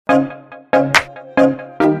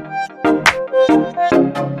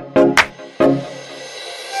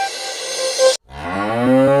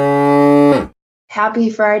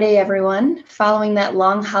Happy Friday, everyone. Following that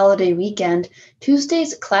long holiday weekend,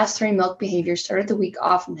 Tuesday's Class 3 milk behavior started the week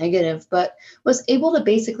off negative, but was able to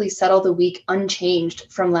basically settle the week unchanged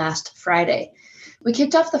from last Friday. We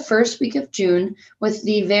kicked off the first week of June with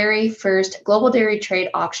the very first global dairy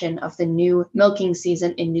trade auction of the new milking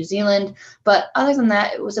season in New Zealand, but other than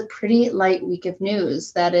that, it was a pretty light week of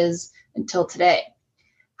news, that is, until today.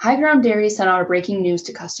 High Ground Dairy sent out a breaking news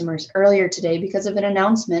to customers earlier today because of an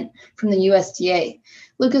announcement from the USDA.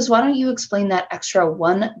 Lucas, why don't you explain that extra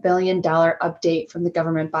 $1 billion update from the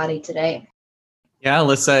government body today? Yeah,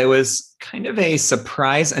 Alyssa, it was kind of a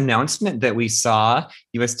surprise announcement that we saw.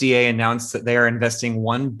 USDA announced that they are investing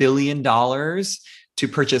 $1 billion to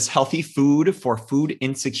purchase healthy food for food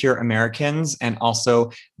insecure Americans and also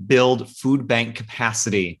build food bank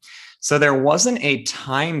capacity. So there wasn't a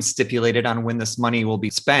time stipulated on when this money will be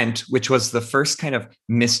spent, which was the first kind of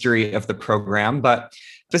mystery of the program. But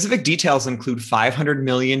specific details include $500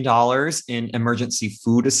 million in emergency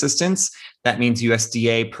food assistance. That means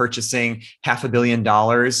USDA purchasing $500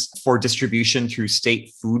 million for distribution through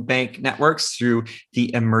state food bank networks through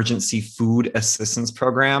the Emergency Food Assistance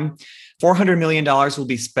Program. $400 million will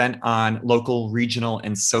be spent on local, regional,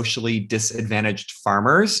 and socially disadvantaged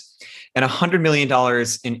farmers, and $100 million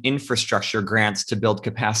in infrastructure grants to build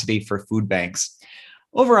capacity for food banks.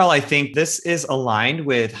 Overall, I think this is aligned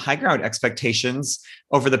with high ground expectations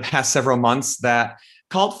over the past several months that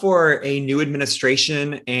called for a new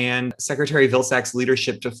administration and Secretary Vilsack's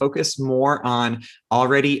leadership to focus more on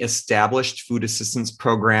already established food assistance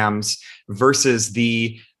programs versus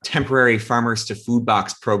the temporary farmers to food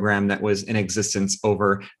box program that was in existence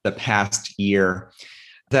over the past year.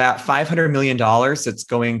 That $500 million that's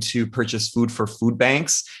going to purchase food for food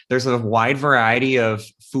banks, there's a wide variety of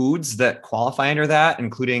foods that qualify under that,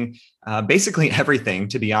 including basically everything,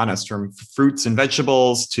 to be honest, from fruits and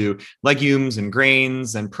vegetables to legumes and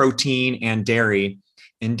grains and protein and dairy.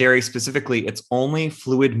 In dairy specifically, it's only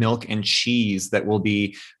fluid milk and cheese that will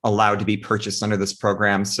be allowed to be purchased under this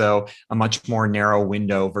program. So a much more narrow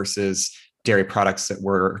window versus dairy products that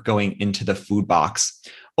were going into the food box.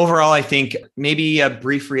 Overall, I think maybe a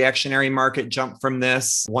brief reactionary market jump from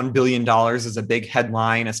this. $1 billion is a big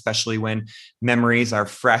headline, especially when memories are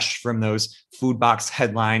fresh from those food box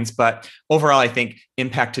headlines. But overall, I think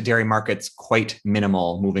impact to dairy markets quite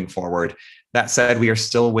minimal moving forward. That said, we are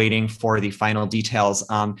still waiting for the final details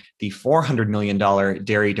on the $400 million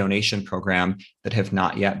dairy donation program that have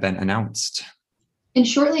not yet been announced. And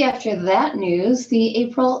shortly after that news, the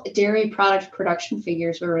April dairy product production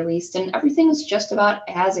figures were released, and everything was just about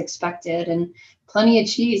as expected, and plenty of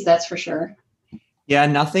cheese, that's for sure. Yeah,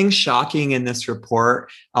 nothing shocking in this report.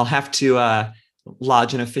 I'll have to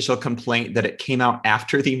lodge an official complaint that it came out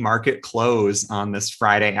after the market close on this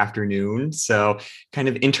Friday afternoon. So kind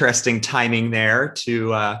of interesting timing there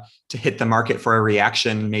to hit the market for a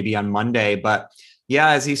reaction maybe on Monday. But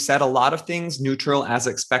yeah, as you said, a lot of things neutral as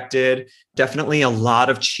expected. Definitely a lot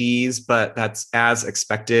of cheese, but that's as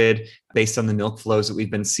expected based on the milk flows that we've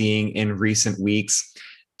been seeing in recent weeks.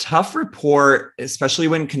 Tough report, especially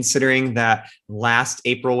when considering that last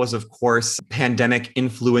April was, of course, pandemic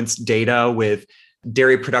influenced data with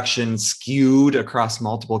dairy production skewed across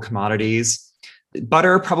multiple commodities.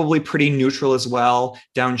 Butter probably pretty neutral as well,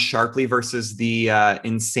 down sharply versus the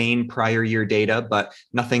insane prior year data, but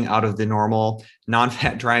nothing out of the normal.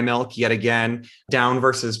 Non-fat dry milk, yet again, down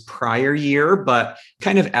versus prior year, but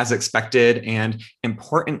kind of as expected. And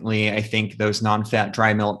importantly, I think those non-fat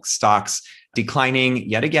dry milk stocks declining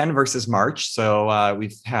yet again versus March. So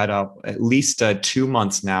we've had at least 2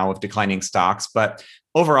 months now of declining stocks, but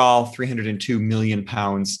overall 302 million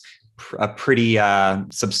pounds, a pretty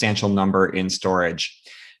substantial number in storage.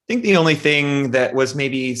 I think the only thing that was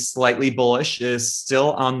maybe slightly bullish is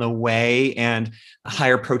still on the way, and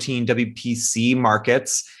higher protein WPC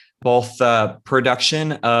markets, both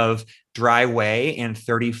production of dry whey and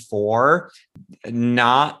 34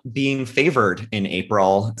 not being favored in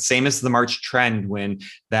April, same as the March trend when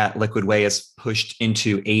that liquid whey is pushed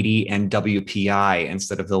into 80 and WPI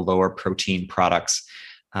instead of the lower protein products.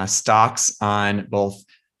 Stocks on both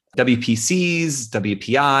WPCs,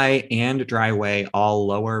 WPI, and dry whey all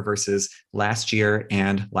lower versus last year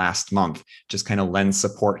and last month. Just kind of lends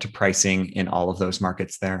support to pricing in all of those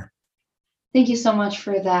markets there. Thank you so much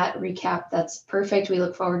for that recap. That's perfect. We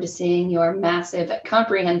look forward to seeing your massive,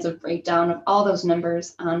 comprehensive breakdown of all those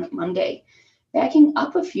numbers on Monday. Backing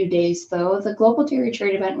up a few days, though, the global dairy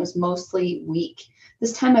trade event was mostly weak.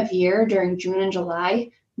 This time of year, during June and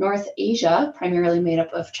July, North Asia, primarily made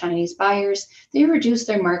up of Chinese buyers, they reduced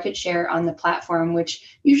their market share on the platform,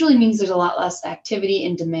 which usually means there's a lot less activity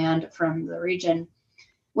and demand from the region.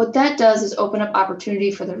 What that does is open up opportunity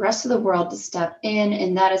for the rest of the world to step in,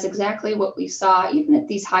 and that is exactly what we saw. Even at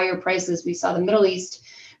these higher prices, we saw the Middle East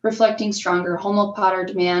reflecting stronger whole milk powder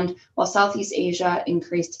demand, while Southeast Asia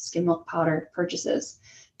increased skim milk powder purchases.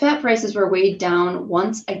 Fat prices were weighed down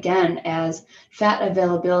once again as fat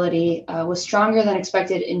availability was stronger than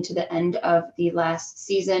expected into the end of the last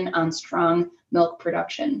season on strong milk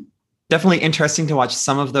production. Definitely interesting to watch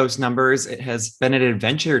some of those numbers. It has been an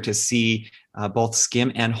adventure to see both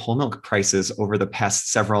skim and whole milk prices over the past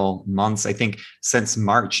several months. I think since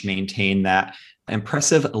March maintain that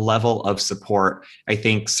impressive level of support. I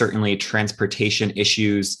think certainly transportation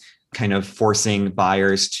issues kind of forcing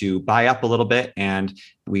buyers to buy up a little bit, and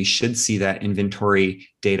we should see that inventory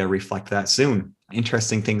data reflect that soon.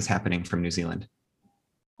 Interesting things happening from New Zealand.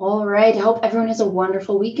 All right. I hope everyone has a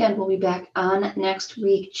wonderful weekend. We'll be back on next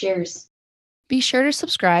week. Cheers. Be sure to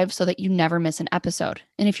subscribe so that you never miss an episode.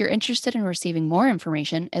 And if you're interested in receiving more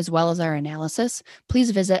information as well as our analysis,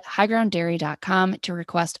 please visit highgrounddairy.com to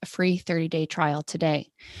request a free 30-day trial today.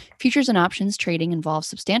 Futures and options trading involves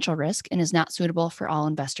substantial risk and is not suitable for all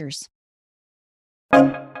investors.